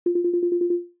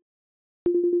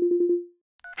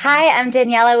Hi, I'm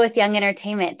Daniela with Young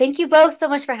Entertainment. Thank you both so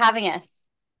much for having us.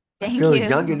 I Thank feel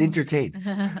young and you. entertained.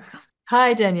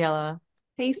 Hi, Daniela.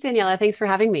 Thanks, Daniela. Thanks for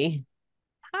having me.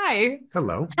 Hi.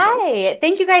 Hello. Hi,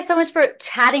 thank you guys so much for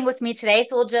chatting with me today.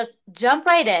 So we'll just jump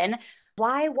right in.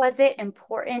 Why was it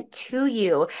important to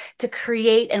you to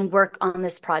create and work on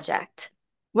this project?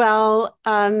 Well,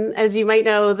 as you might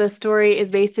know, the story is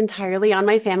based entirely on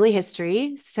my family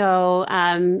history. So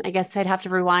I guess I'd have to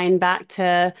rewind back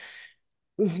to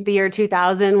the year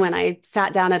 2000 when I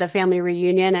sat down at a family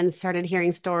reunion and started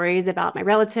hearing stories about my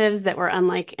relatives that were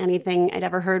unlike anything I'd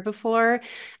ever heard before.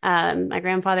 My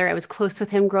grandfather, I was close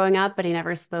with him growing up, but he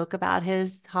never spoke about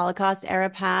his Holocaust era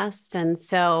past. And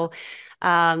so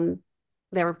um,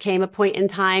 there came a point in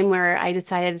time where I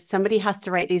decided somebody has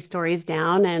to write these stories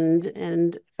down,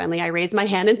 and finally I raised my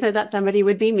hand and said that somebody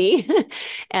would be me.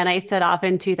 And I set off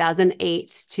in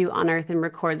 2008 to unearth and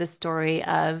record the story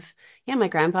of my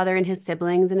grandfather and his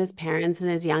siblings and his parents and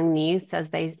his young niece as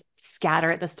they scatter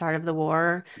at the start of the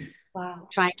war, Wow.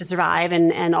 trying to survive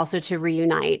and also to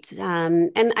reunite.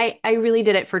 And I really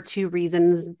did it for two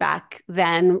reasons back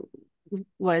then,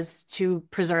 was to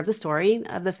preserve the story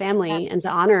of the Yeah. family and to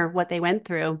honor what they went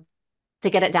through, to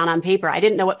get it down on paper. I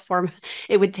didn't know what form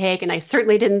it would take, and I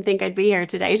certainly didn't think I'd be here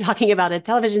today talking about a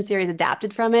television series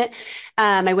adapted from it.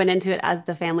 I went into it as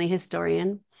the family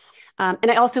historian.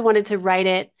 And I also wanted to write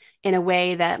it in a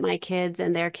way that my kids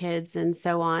and their kids and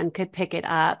so on could pick it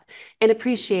up and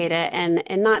appreciate it,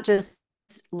 and not just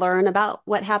learn about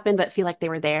what happened, but feel like they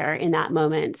were there in that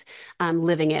moment,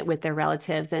 living it with their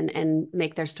relatives, and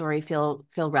make their story feel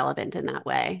relevant in that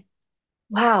way.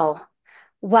 Wow.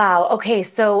 Wow. Okay,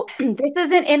 so this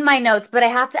isn't in my notes, but I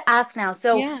have to ask now.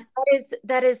 So Yeah.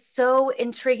 that is so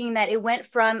intriguing that it went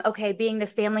from okay, being the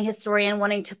family historian,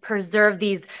 wanting to preserve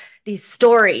these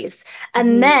stories,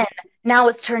 and Mhm. then now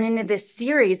it's turned into this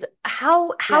series.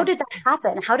 How did Yes. that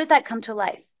happen? How did that come to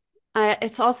life?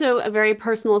 It's also a very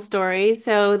personal story.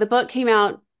 So the book came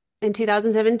out in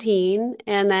 2017,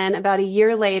 and then about a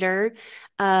year later,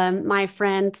 my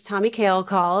friend Tommy Cale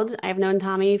called. I've known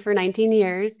Tommy for 19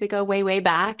 years. We go way, way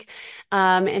back.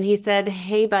 And he said,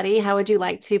 "Hey, buddy, how would you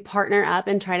like to partner up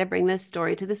and try to bring this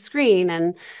story to the screen?"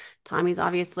 And Tommy's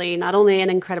obviously not only an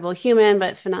incredible human,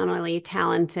 but phenomenally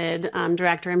talented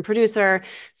director and producer.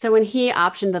 So when he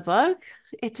optioned the book,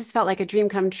 it just felt like a dream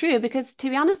come true, because to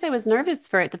be honest, I was nervous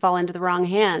for it to fall into the wrong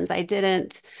hands. I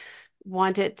didn't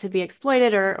want it to be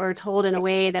exploited or told in a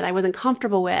way that I wasn't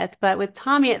comfortable with. But with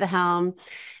Tommy at the helm,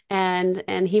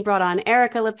 and he brought on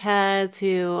Erica Lopez,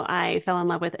 who I fell in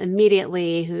love with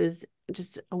immediately, who's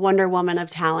just a Wonder Woman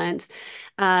of talent.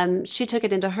 She took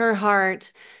it into her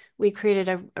heart. We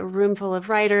created a room full of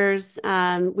writers.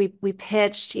 We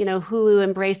pitched, Hulu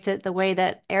embraced it the way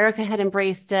that Erica had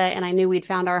embraced it, and I knew we'd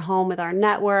found our home with our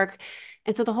network.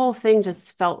 And so the whole thing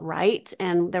just felt right,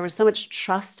 and there was so much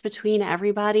trust between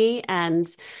everybody, and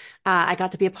I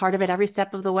got to be a part of it every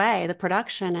step of the way, the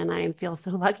production, and I feel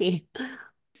so lucky.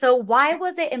 So why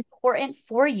was it important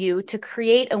for you to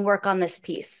create and work on this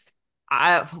piece?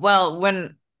 Well,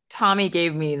 when Tommy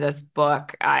gave me this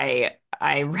book, I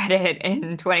read it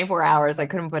in 24 hours. I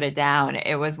couldn't put it down.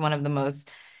 It was one of the most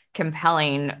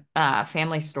compelling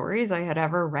family stories I had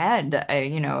ever read.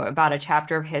 About a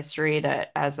chapter of history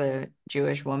that, as a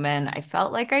Jewish woman, I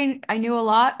felt like I knew a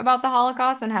lot about the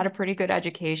Holocaust and had a pretty good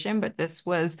education, but this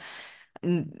was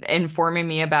informing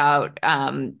me about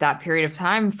that period of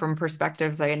time from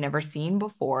perspectives I had never seen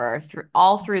before,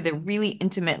 through the really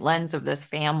intimate lens of this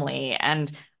family.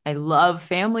 And I love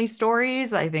family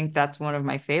stories. I think that's one of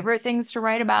my favorite things to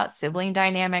write about: sibling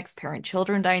dynamics,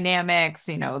 parent-children dynamics,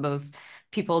 those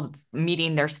people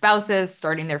meeting their spouses,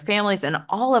 starting their families, and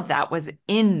all of that was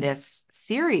in this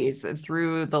series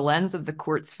through the lens of the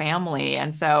Kurtz family.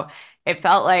 And so it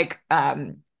felt like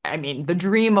the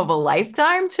dream of a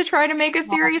lifetime to try to make a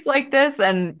series like this,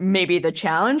 and maybe the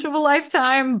challenge of a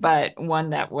lifetime, but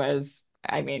one that was,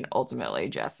 ultimately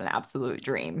just an absolute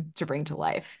dream to bring to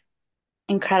life.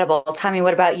 Incredible. Tommy,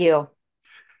 what about you?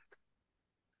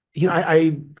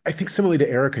 I think similarly to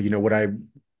Erica,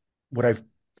 what I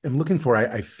am looking for,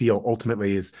 I feel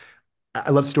ultimately is I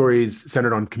love stories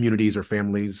centered on communities or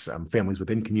families, families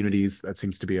within communities. That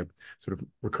seems to be a sort of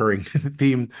recurring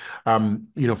theme,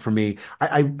 for me.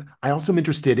 I also am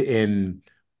interested in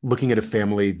looking at a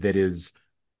family that is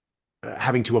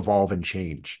having to evolve and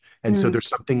change. And so Mm, there's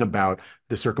something about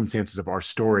the circumstances of our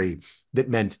story that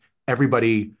meant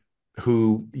everybody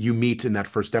who you meet in that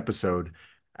first episode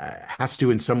has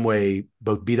to in some way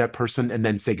both be that person and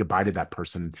then say goodbye to that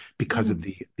person because mm, of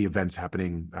the events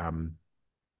happening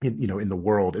in the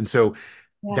world. And so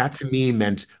yeah. that to me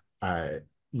meant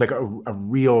like a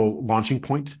real launching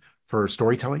point for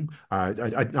storytelling,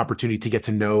 an opportunity to get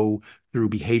to know through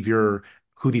behavior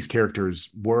who these characters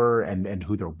were and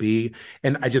who they'll be.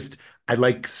 And I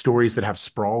like stories that have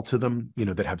sprawl to them,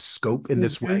 that have scope in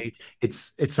this Mhm. way.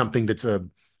 It's something that's a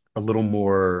little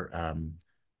more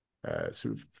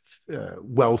sort of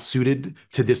well suited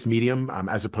to this medium,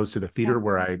 as opposed to the Yeah. theater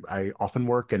where I often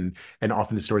work, and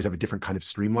often the stories have a different kind of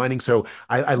streamlining. So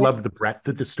I Yeah. love the breadth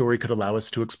that this story could allow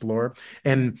us to explore,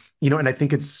 and and I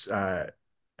think it's and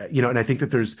I think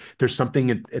that there's something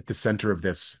at the center of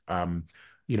this.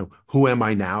 Who am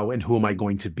I now and who am I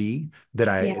going to be,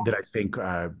 Yeah. that I think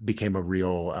became a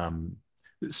real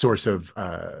source of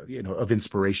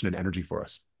inspiration and energy for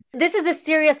us. This is a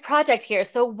serious project here.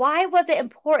 So why was it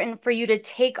important for you to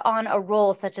take on a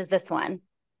role such as this one?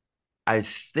 I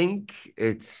think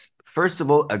it's, first of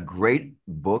all, a great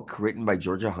book written by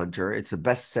Georgia Hunter. It's a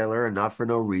bestseller and not for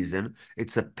no reason.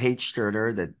 It's a page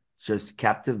turner that just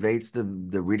captivates the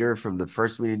reader from the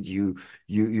first minute you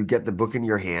get the book in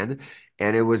your hand.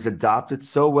 And it was adopted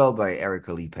so well by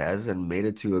Erica Lipez and made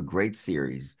it to a great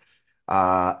series.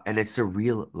 And it's a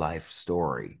real life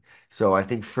story. So I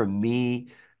think for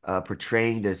me,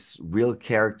 portraying this real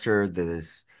character,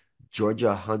 this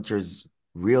Georgia Hunter's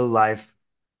real life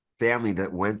family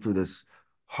that went through this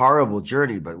horrible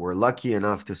journey, but were lucky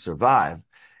enough to survive.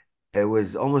 It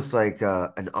was almost like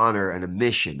an honor and a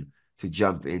mission to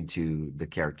jump into the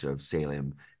character of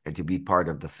Salem and to be part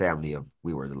of the family of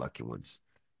We Were the Lucky Ones.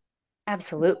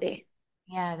 Absolutely.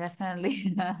 Yeah,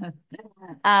 definitely.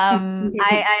 Mhm.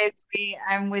 I agree.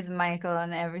 I'm with Michael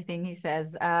on everything he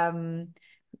says. Great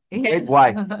Yeah,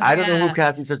 wife. I don't know who yeah.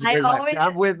 Kathy's such a I great wife. always,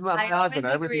 I'm with my I husband always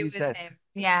on everything agree he with says. him.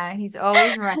 Yeah, he's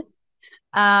always right.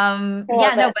 I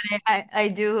Yeah, love no, it. but I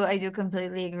do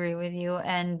completely agree with you.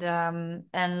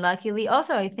 And luckily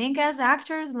also I think as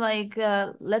actors, like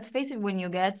let's face it, when you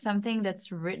get something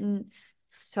that's written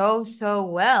so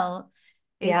well,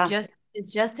 Yeah.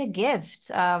 it's just a gift.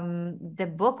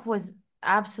 The book was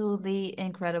absolutely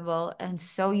incredible and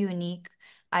so unique.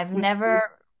 I've Mhm.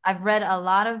 never I've read a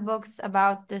lot of books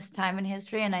about this time in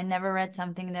history, and I never read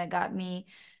something that got me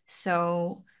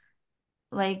so,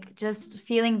 like, just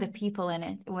feeling the people in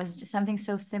it. It was just something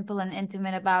so simple and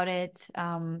intimate about it.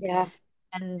 Yeah.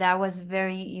 And that was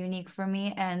very unique for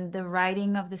me. And the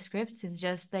writing of the scripts is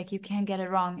just like you can't get it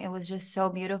wrong. It was just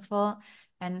so beautiful,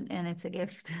 and it's a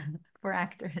gift for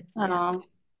actors. Yeah. Oh,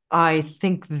 I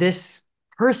think this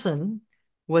person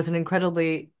was an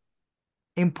incredibly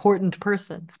important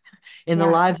person in the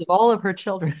yeah. lives of all of her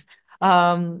children.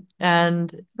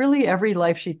 And really, every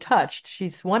life she touched,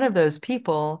 she's one of those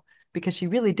people, because she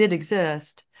really did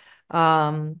exist,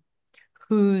 um,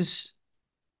 whose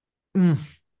mm,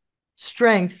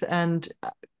 strength and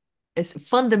its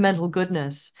fundamental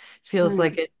goodness feels Mm.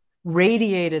 like it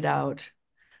radiated out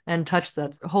and touched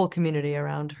that whole community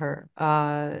around her.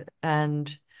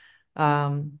 And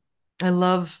I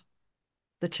love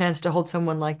the chance to hold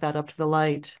someone like that up to the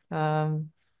light.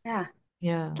 Yeah.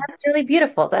 Yeah. That's really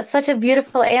beautiful. That's such a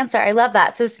beautiful answer. I love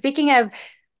that. So, speaking of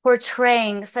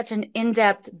portraying such an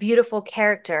in-depth, beautiful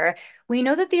character, we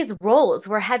know that these roles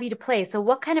were heavy to play. So,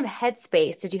 what kind of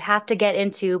headspace did you have to get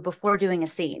into before doing a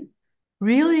scene?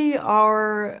 Really,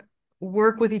 our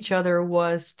work with each other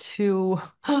was to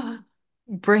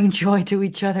bring joy to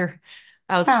each other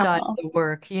outside Oh, the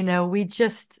work. We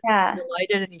just yeah.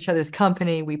 delighted in each other's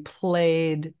company. We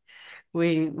played.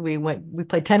 We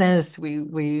played tennis.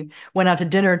 We went out to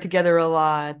dinner together a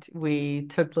lot. We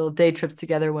took little day trips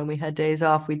together when we had days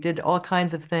off. We did all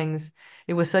kinds of things.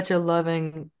 It was such a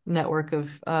loving network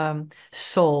of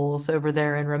souls over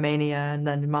there in Romania and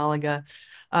then Malaga.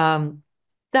 Um,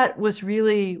 that was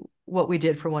really what we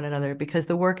did for one another, because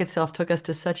the work itself took us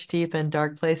to such deep and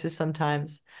dark places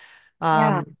sometimes,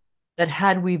 Yeah. that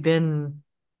had we been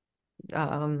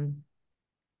um,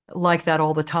 like that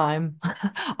all the time,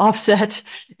 offset,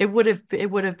 it would have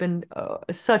been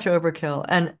such overkill.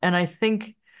 And I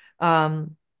think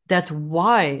that's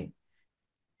why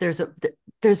there's a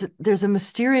there's a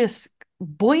mysterious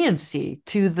buoyancy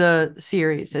to the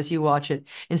series as you watch it,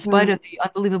 in spite Mm. of the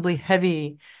unbelievably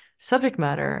heavy subject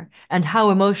matter and how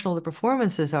emotional the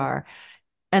performances are.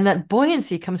 And that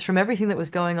buoyancy comes from everything that was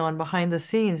going on behind the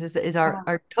scenes, is our Yeah.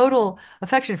 our total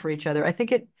affection for each other. I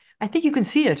think you can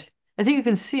see it. I think you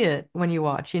can see it when you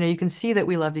watch. You can see that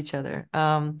we loved each other.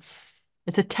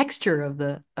 It's a texture of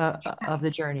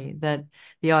the journey that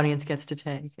the audience gets to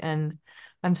take, and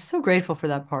I'm so grateful for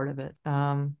that part of it.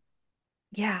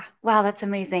 Yeah. Wow, that's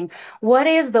amazing. What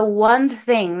is the one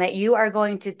thing that you are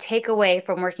going to take away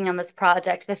from working on this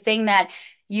project? The thing that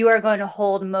you are going to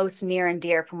hold most near and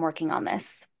dear from working on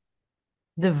this?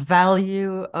 the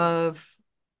value of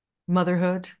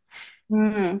motherhood,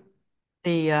 Mm.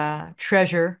 the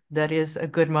treasure that is a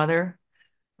good mother,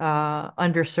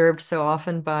 underserved so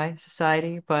often by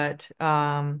society, but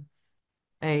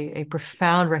a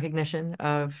profound recognition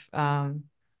of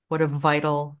what a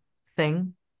vital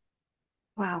thing,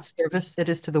 Wow. service it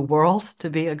is to the world to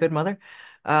be a good mother.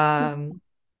 And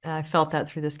I felt that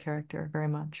through this character very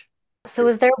much. So,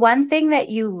 is there one thing that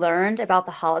you learned about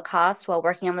the Holocaust while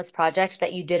working on this project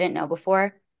that you didn't know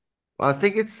before? Well, I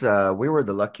think it's we were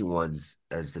the lucky ones,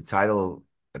 as the title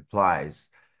implies.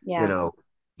 You Yeah. know,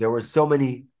 there were so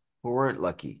many who weren't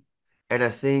lucky. And I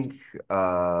think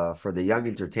for the young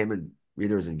entertainment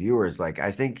readers and viewers, like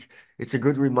I think it's a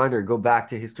good reminder, go back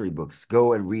to history books,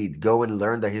 go and read, go and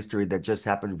learn the history that just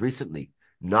happened recently,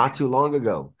 not too long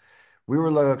ago. We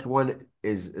Were Lucky One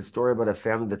is a story about a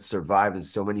family that survived and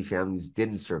so many families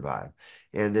didn't survive.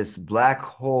 And this black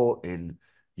hole in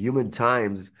human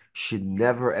times should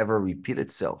never ever repeat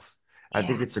itself. I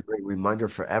think Yeah. it's a great reminder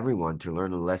for everyone to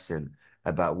learn a lesson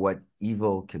about what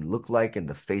evil can look like in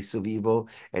the face of evil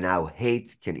and how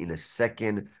hate can in a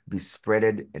second be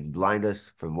spreaded and blind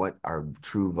us from what our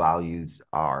true values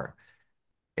are.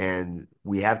 And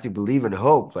we have to believe and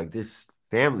hope, like this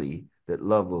family, that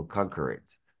love will conquer it.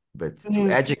 But to Mm.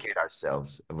 educate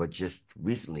ourselves of what just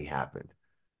recently happened.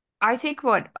 I think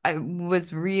what I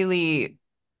was really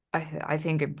I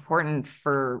think important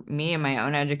for me in my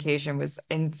own education was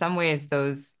in some ways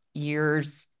those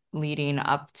years leading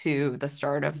up to the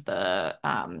start of the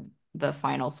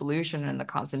final solution and the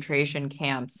concentration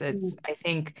camps. Mm. I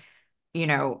think, you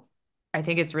know, I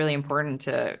think it's really important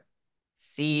to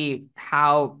see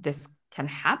how this can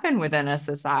happen within a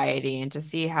society and to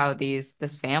see how this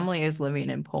family is living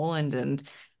in Poland and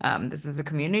this is a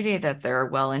community that they're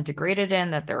well integrated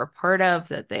in, that they're a part of,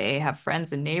 that they have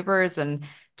friends and neighbors, and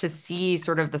to see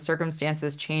sort of the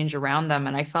circumstances change around them.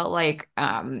 And I felt like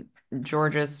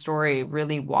Georgia's story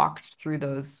really walked through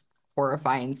those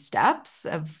horrifying steps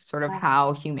of sort of Yeah.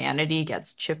 how humanity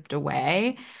gets chipped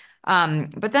away.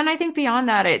 But then I think beyond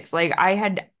that, it's like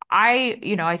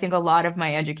I think a lot of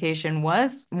my education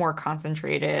was more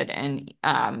concentrated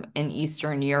in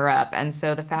Eastern Europe. And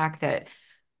so the fact that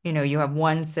you have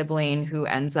one sibling who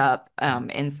ends up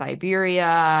in Siberia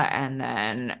and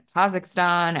then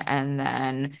Kazakhstan and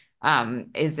then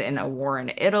is in a war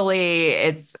in Italy.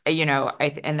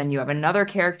 And then you have another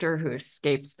character who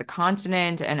escapes the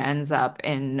continent and ends up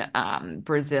in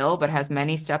Brazil, but has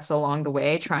many steps along the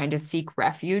way trying to seek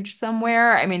refuge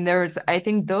somewhere. I mean, I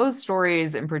think those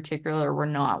stories in particular were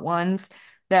not ones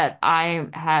that I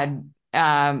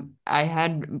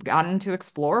had gotten to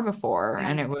explore before, Yeah.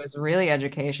 and it was really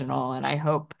educational and I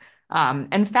hope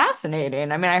and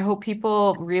fascinating. I mean, I hope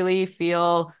people really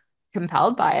feel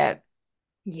compelled by it.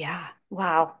 Yeah.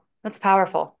 Wow. That's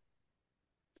powerful.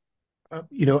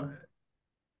 You know,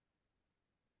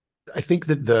 I think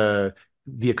that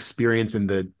the experience and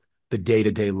the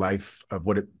day-to-day life of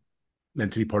what it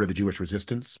meant to be part of the Jewish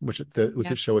resistance, which Yeah.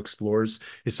 the show explores,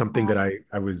 is something Wow. that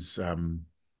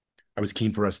I was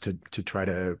keen for us to try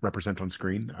to represent on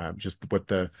screen. Just what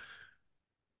the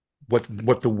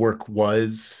work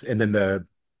was, and then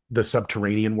the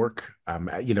subterranean work.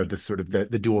 This sort of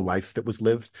the dual life that was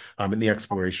lived, and the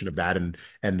exploration of that, and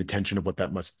the tension of what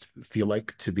that must feel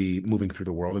like to be moving through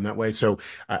the world in that way. So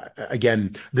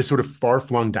again, this sort of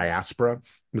far-flung diaspora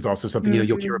was also something,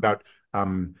 you'll hear Mhm. about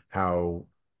how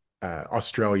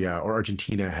Australia or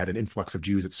Argentina had an influx of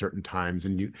Jews at certain times,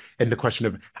 and the question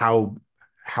of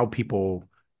how people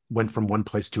went from one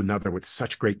place to another with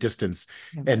such great distance,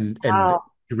 and Wow.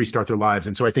 to restart their lives.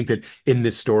 And so I think that in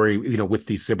this story, with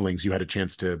these siblings, you had a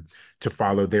chance to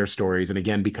follow their stories. And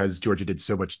again, because Georgia did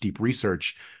so much deep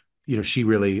research, she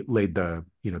really laid the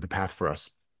path for us.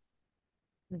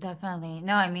 Definitely.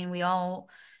 No, I mean we all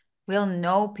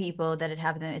know people that it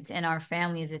happened. It's in our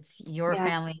families. It's your Yeah.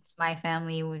 family. It's my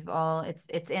family.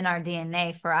 It's in our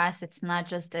DNA. For us, it's not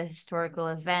just a historical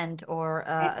event or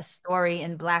Right. a story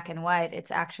in black and white. It's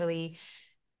actually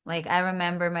like I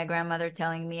remember my grandmother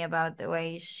telling me about the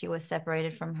way she was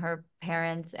separated from her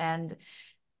parents and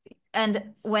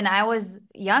when I was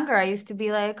younger, I used to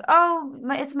be like, "Oh,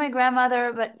 it's my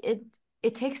grandmother," but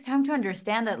it takes time to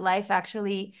understand that life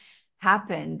actually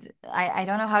happened. I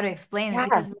don't know how to explain it Yeah.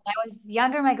 because when I was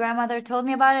younger, my grandmother told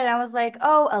me about it. I was like,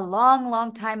 "Oh, a long,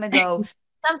 long time ago,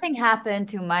 something happened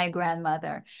to my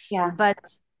grandmother." Yeah. But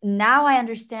now I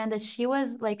understand that she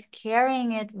was like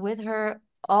carrying it with her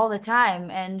all the time,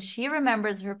 and she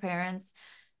remembers her parents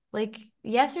like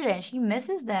yesterday, and she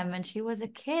misses them, and she was a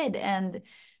kid, and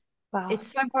Wow.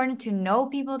 it's so important to know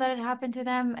people that it happened to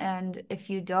them. And if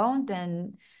you don't,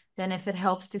 then then if it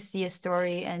helps to see a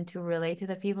story and to relate to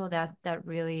the people, that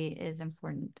really is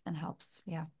important and helps.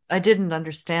 Yeah. I didn't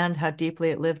understand how deeply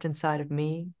it lived inside of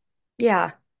me.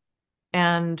 Yeah.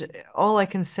 And all I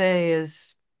can say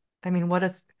is, I mean, what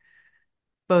a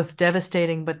both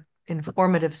devastating but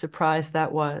informative surprise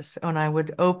that was when I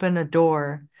would open a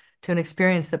door to an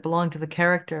experience that belonged to the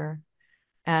character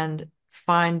and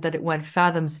find that it went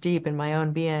fathoms deep in my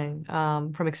own being,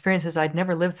 from experiences I'd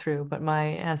never lived through, but my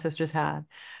ancestors had.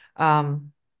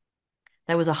 Um,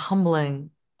 that was a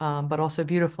humbling, but also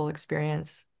beautiful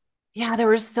experience. Yeah, there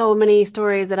were so many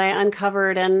stories that I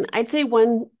uncovered, and I'd say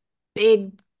one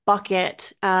big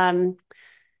bucket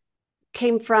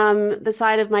came from the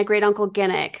side of my great uncle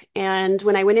Ginnick. And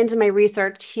when I went into my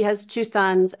research, he has two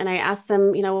sons, and I asked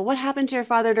them, well, what happened to your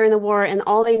father during the war? And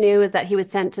all they knew is that he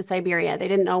was sent to Siberia. They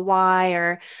didn't know why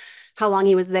or how long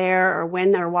he was there or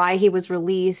when or why he was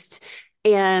released.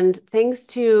 And thanks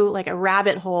to like a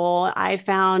rabbit hole, I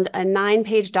found a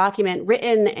 9-page document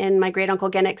written in my great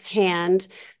uncle Gennick's hand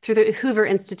through the Hoover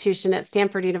Institution at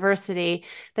Stanford University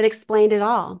that explained it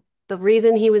all. The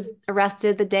reason he was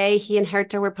arrested, the day he and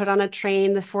Herta were put on a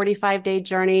train, the 45-day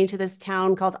journey to this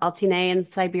town called Altinay in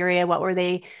Siberia. What were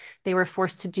they were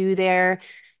forced to do there,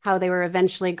 how they were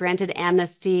eventually granted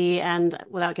amnesty, and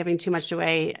without giving too much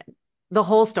away, the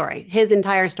whole story, his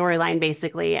entire storyline,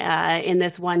 basically, in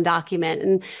this one document.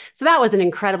 And so that was an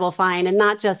incredible find, and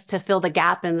not just to fill the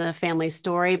gap in the family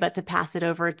story, but to pass it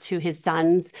over to his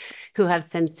sons, who have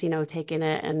since, taken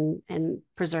it and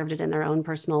preserved it in their own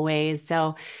personal ways.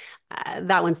 So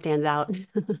that one stands out.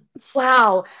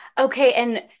 Wow. Okay.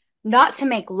 And not to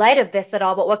make light of this at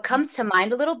all, but what comes to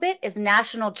mind a little bit is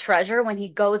National Treasure when he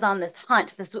goes on this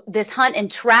hunt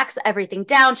and tracks everything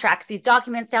down, tracks these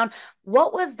documents down.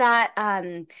 What was that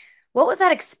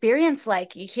experience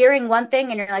like? You hearing one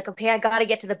thing and you're like, okay, I got to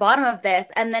get to the bottom of this.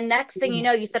 And then next thing you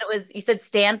know, you said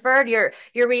Stanford, you're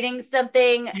reading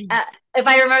something. If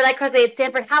I remember that correctly, it's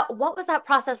Stanford. What was that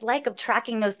process like of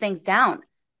tracking those things down?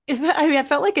 I mean, I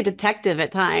felt like a detective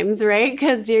at times, right?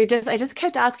 Because I just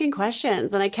kept asking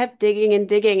questions and I kept digging and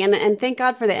digging. And thank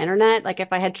God for the internet. Like, if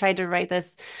I had tried to write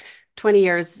this 20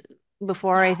 years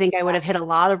before, I think I would have hit a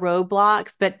lot of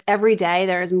roadblocks. But every day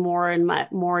there is more and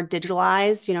more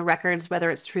digitalized, records,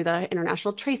 whether it's through the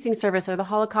International Tracing Service or the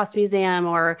Holocaust Museum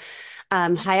or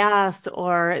HIAS,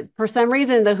 or for some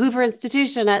reason, the Hoover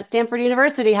Institution at Stanford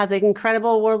University has an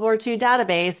incredible World War II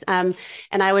database. And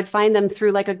I would find them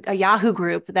through like a Yahoo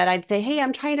group that I'd say, hey,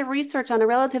 I'm trying to research on a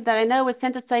relative that I know was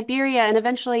sent to Siberia and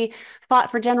eventually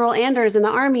fought for General Anders in the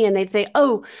army. And they'd say,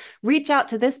 oh, reach out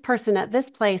to this person at this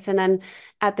place. And then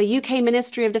at the UK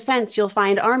Ministry of Defense, you'll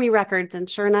find army records. And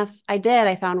sure enough, I did.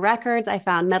 I found records. I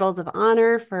found medals of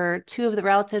honor for two of the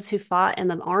relatives who fought in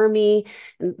the army,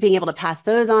 and being able to pass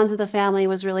those on to the family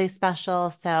was really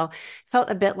special. So it felt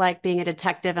a bit like being a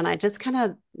detective, and I just kind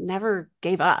of never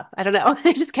gave up. I don't know.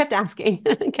 I just kept asking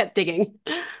and kept digging.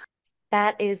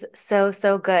 That is so,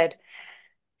 so good.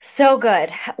 So good.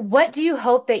 What do you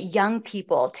hope that young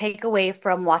people take away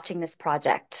from watching this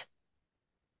project?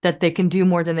 That they can do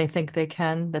more than they think they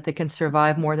can, that they can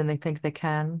survive more than they think they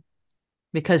can.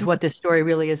 Because what this story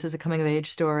really is a coming of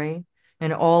age story.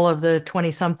 And all of the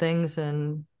 20 somethings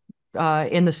and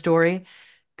in the story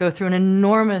go through an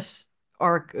enormous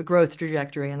arc growth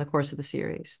trajectory in the course of the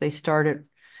series. They started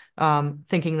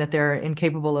thinking that they're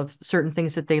incapable of certain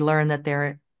things that they learn that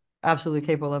they're absolutely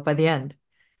capable of by the end,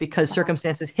 because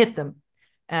circumstances hit them,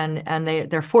 and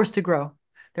they're forced to grow.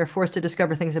 They're forced to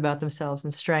discover things about themselves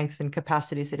and strengths and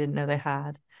capacities they didn't know they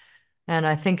had. And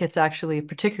I think it's actually,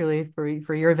 particularly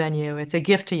for your venue, it's a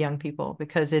gift to young people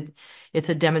because it's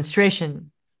a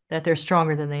demonstration that they're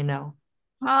stronger than they know.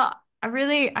 Well,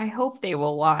 I hope they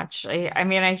will watch. I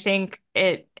mean, I think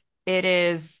it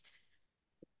is.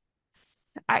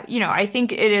 I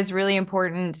think it is really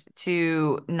important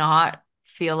to not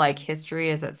feel like history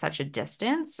is at such a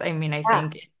distance. I mean, I Yeah.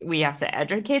 think we have to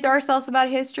educate ourselves about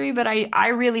history, but I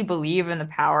really believe in the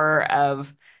power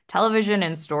of television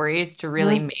and stories to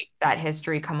really Mhm. make that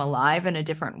history come alive in a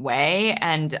different way.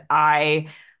 And I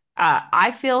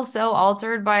feel so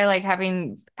altered by like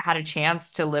having had a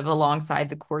chance to live alongside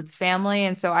the Quartz family.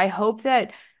 And so I hope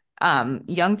that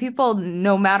young people,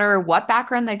 no matter what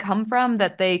background they come from,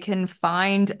 that they can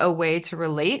find a way to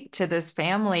relate to this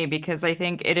family, because I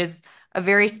think it is a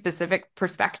very specific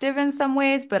perspective in some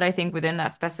ways, but I think within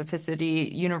that specificity,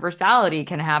 universality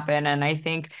can happen. And I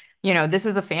think, this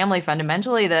is a family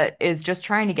fundamentally that is just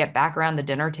trying to get back around the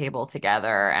dinner table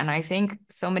together. And I think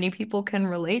so many people can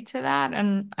relate to that.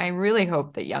 And I really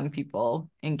hope that young people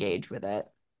engage with it.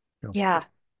 Yeah.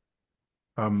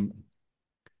 Um,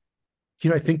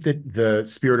 I think that the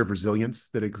spirit of resilience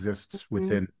that exists Mhm.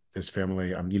 within this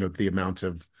family, the amount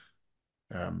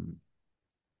um,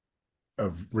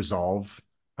 of resolve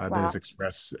that is Wow.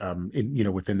 expressed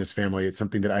within this family, it's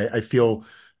something that I feel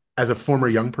as a former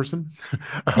young person.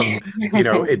 um,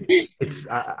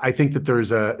 I think that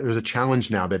there's a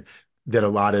challenge now that a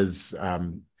lot is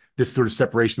this sort of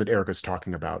separation that Erica's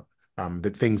talking about,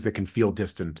 that things that can feel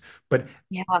distant. But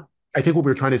Yeah. I think what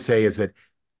we were trying to say is that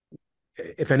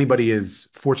if anybody is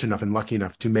fortunate enough and lucky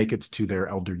enough to make it to their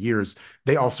elder years,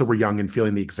 they also were young and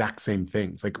feeling the exact same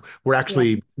things. Like we're Yeah.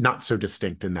 actually not so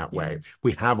distinct in that Yeah. way.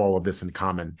 We have all of this in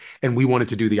common, and we wanted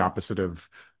to do the opposite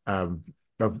um,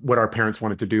 of what our parents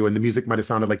wanted to do. And the music might have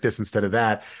sounded like this instead of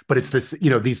that, but it's this.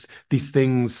 These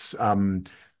things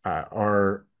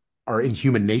are in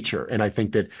human nature, and I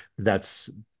think that's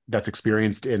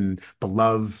experienced in the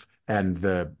love and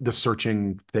the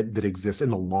searching that exists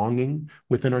and the longing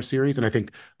within our series. And I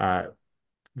think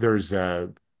there's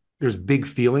there's big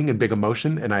feeling and big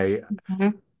emotion, and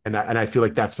Mhm. I feel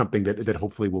like that's something that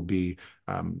hopefully will be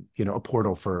a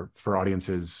portal for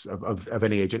audiences of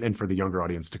any age, and for the younger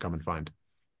audience to come and find.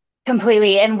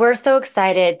 Completely. And we're so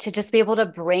excited to just be able to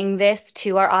bring this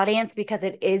to our audience because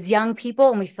it is young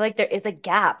people and we feel like there is a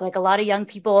gap. Like a lot of young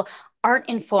people aren't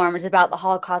informed about the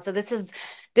Holocaust. So this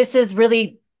is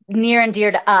really near and dear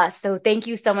to us. So thank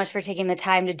you so much for taking the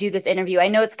time to do this interview. I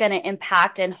know it's going to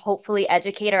impact and hopefully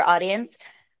educate our audience.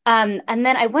 And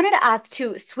then I wanted to ask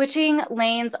too, switching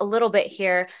lanes a little bit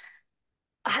here,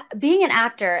 being an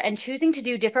actor and choosing to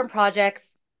do different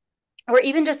projects or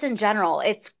even just in general,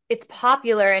 it's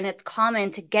popular and it's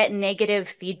common to get negative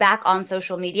feedback on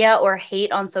social media or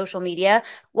hate on social media.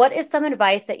 What is some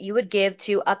advice that you would give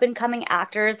to up and coming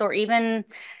actors or even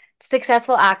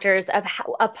successful actors of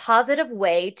how, a positive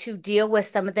way to deal with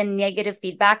some of the negative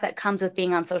feedback that comes with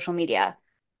being on social media?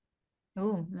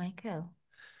 Oh, Michael.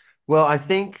 Well, I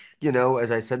think,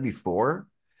 as I said before,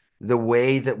 the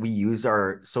way that we use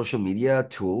our social media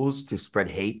tools to spread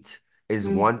hate is Mm,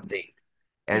 one thing.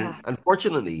 yeah, And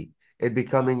unfortunately, it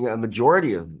becoming a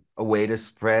majority of a way to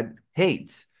spread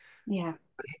hate, yeah,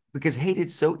 because hate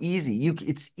is so easy.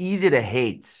 It's easy to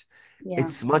hate. yeah.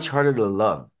 It's much harder to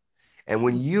love. And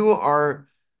when you are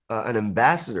an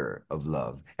ambassador of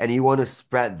love and you want to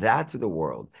spread that to the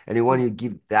world and you want to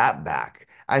give that back,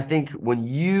 I think when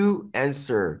you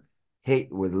answer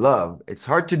hate with love, it's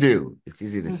hard to do. It's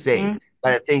easy to say, Mm-hmm.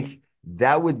 but I think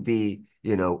that would be,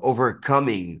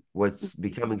 overcoming what's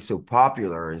becoming so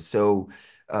popular and so,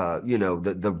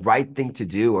 the right thing to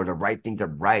do or the right thing to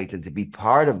write and to be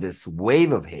part of this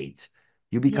wave of hate.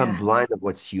 You become Yeah. blind of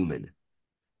what's human.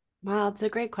 Wow, it's a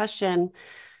great question.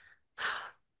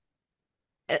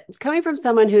 It's coming from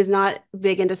someone who's not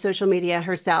big into social media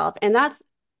herself. And that's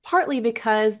partly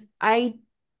because I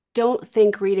don't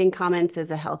think reading comments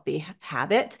is a healthy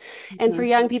habit. And for Mm-hmm.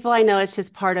 young people, I know it's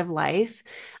just part of life.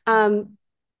 Um,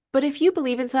 but if you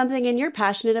believe in something and you're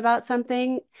passionate about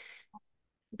something,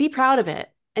 be proud of it.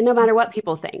 And no matter what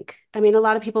people think. I mean, a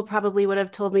lot of people probably would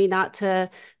have told me not to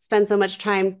spend so much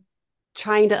time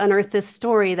trying to unearth this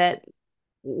story that,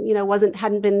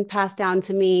 hadn't been passed down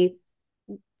to me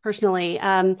personally.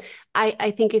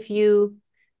 I think if you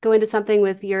go into something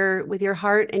with your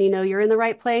heart and you know you're in the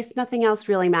right place, nothing else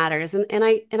really matters. And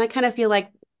I kind of feel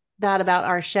like that about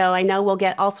our show. I know we'll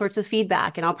get all sorts of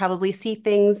feedback and I'll probably see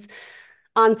things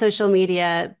on social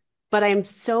media, but I'm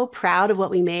so proud of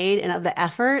what we made and of the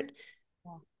effort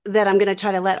that I'm going to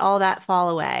try to let all that fall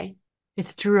away.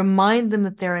 It's to remind them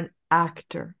that they're an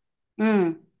actor.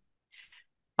 Mm,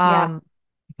 yeah. Um,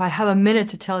 if I have a minute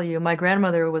to tell you, my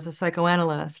grandmother was a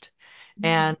psychoanalyst,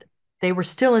 and they were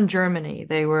still in Germany.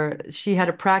 She had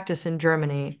a practice in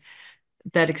Germany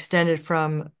that extended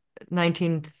from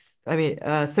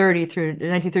 30 through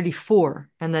 1934,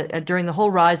 and that during the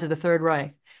whole rise of the Third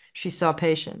Reich, she saw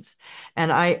patients.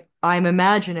 And I'm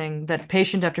imagining that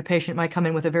patient after patient might come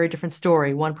in with a very different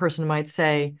story. One person might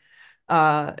say,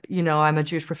 I'm a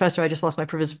Jewish professor. I just lost my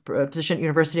position at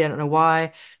university. I don't know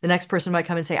why. The next person might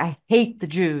come and say, I hate the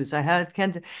Jews.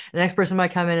 Can't. The next person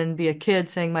might come in and be a kid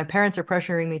saying, my parents are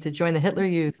pressuring me to join the Hitler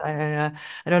Youth. I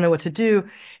don't know what to do.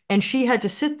 And she had to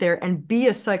sit there and be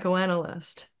a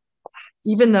psychoanalyst,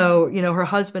 even though, her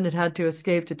husband had to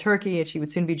escape to Turkey and she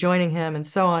would soon be joining him and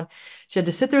so on. She had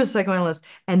to sit there as a psychoanalyst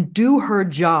and do her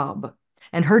job.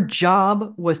 And her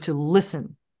job was to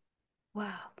listen.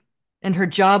 Wow. And her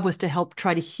job was to help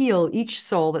try to heal each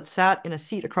soul that sat in a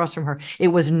seat across from her. It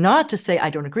was not to say, I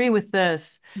don't agree with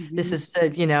this. This Mm-hmm. is,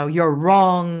 you're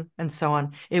wrong, and so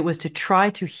on. It was to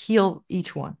try to heal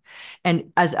each one.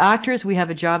 And as actors, we have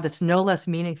a job that's no less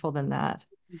meaningful than that.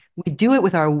 We do it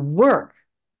with our work.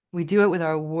 We do it with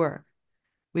our work.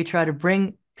 We try to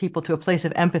bring people to a place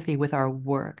of empathy with our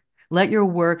work. Let your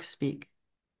work speak.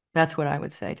 That's what I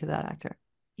would say to that actor.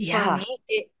 For Yeah.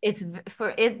 me, it's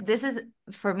for it. This is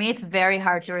for me. It's very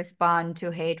hard to respond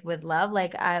to hate with love.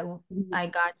 Like I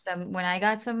got some when I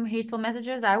got some hateful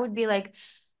messages. I would be like,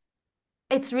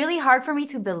 it's really hard for me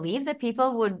to believe that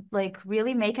people would like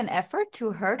really make an effort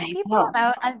to hurt I people. know.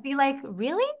 And I'd be like,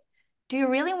 really? Do you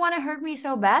really want to hurt me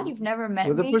so bad? You've never met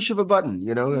With a me. push of a button,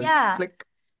 Yeah. click. Yeah.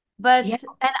 But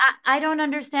and I don't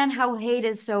understand how hate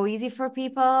is so easy for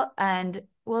people. And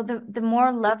well, the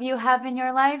more love you have in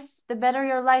your life, the better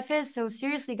your life is. So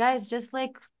seriously, guys, just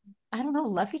like I don't know,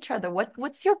 love each other.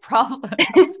 What's your problem?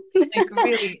 Like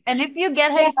really. And if you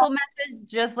get Yeah, hateful message,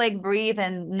 just like breathe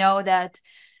and know that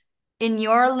in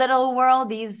your little world,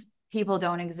 these people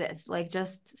don't exist. Like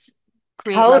just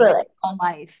create love in totally. your own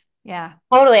life. Yeah.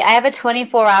 Totally. I have a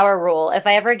 24-hour rule. If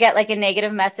I ever get like a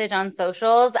negative message on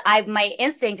socials, my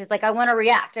instinct is like I want to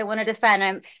react, I want to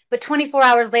defend. But 24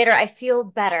 hours later, I feel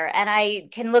better and I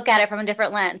can look at it from a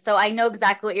different lens. So I know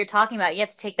exactly what you're talking about. You have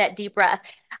to take that deep breath.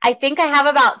 I think I have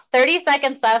about 30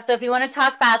 seconds left. So if you want to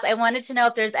talk fast, I wanted to know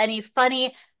if there's any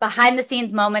funny behind the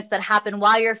scenes moments that happen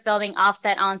while you're filming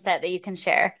offset onset that you can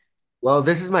share. Well,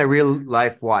 this is my real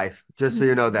life wife, just so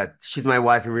you know that she's my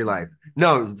wife in real life.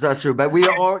 No, it's not true. But I was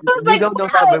you like, don't know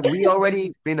that, but we what?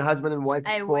 already been husband and wife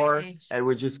I before, wish. and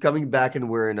we're just coming back and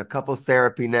we're in a couple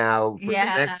therapy now for the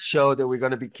Yeah. next show that we're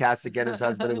going to be cast again as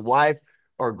husband and wife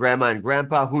or grandma and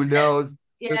grandpa. Who knows?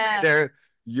 We'll be Yeah. there.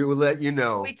 You will let you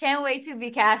know. We can't wait to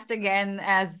be cast again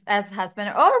as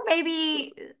husband or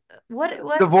maybe what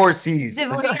Divorcees.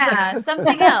 yeah,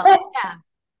 something else. Yeah.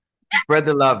 Spread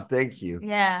the love. Thank you.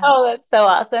 Yeah. Oh, that's so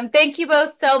awesome. Thank you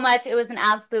both so much. It was an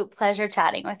absolute pleasure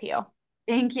chatting with you.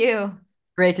 Thank you.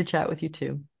 Great to chat with you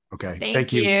too. Okay. Thank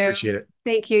Thank you. you. Appreciate it.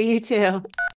 Thank you. You too.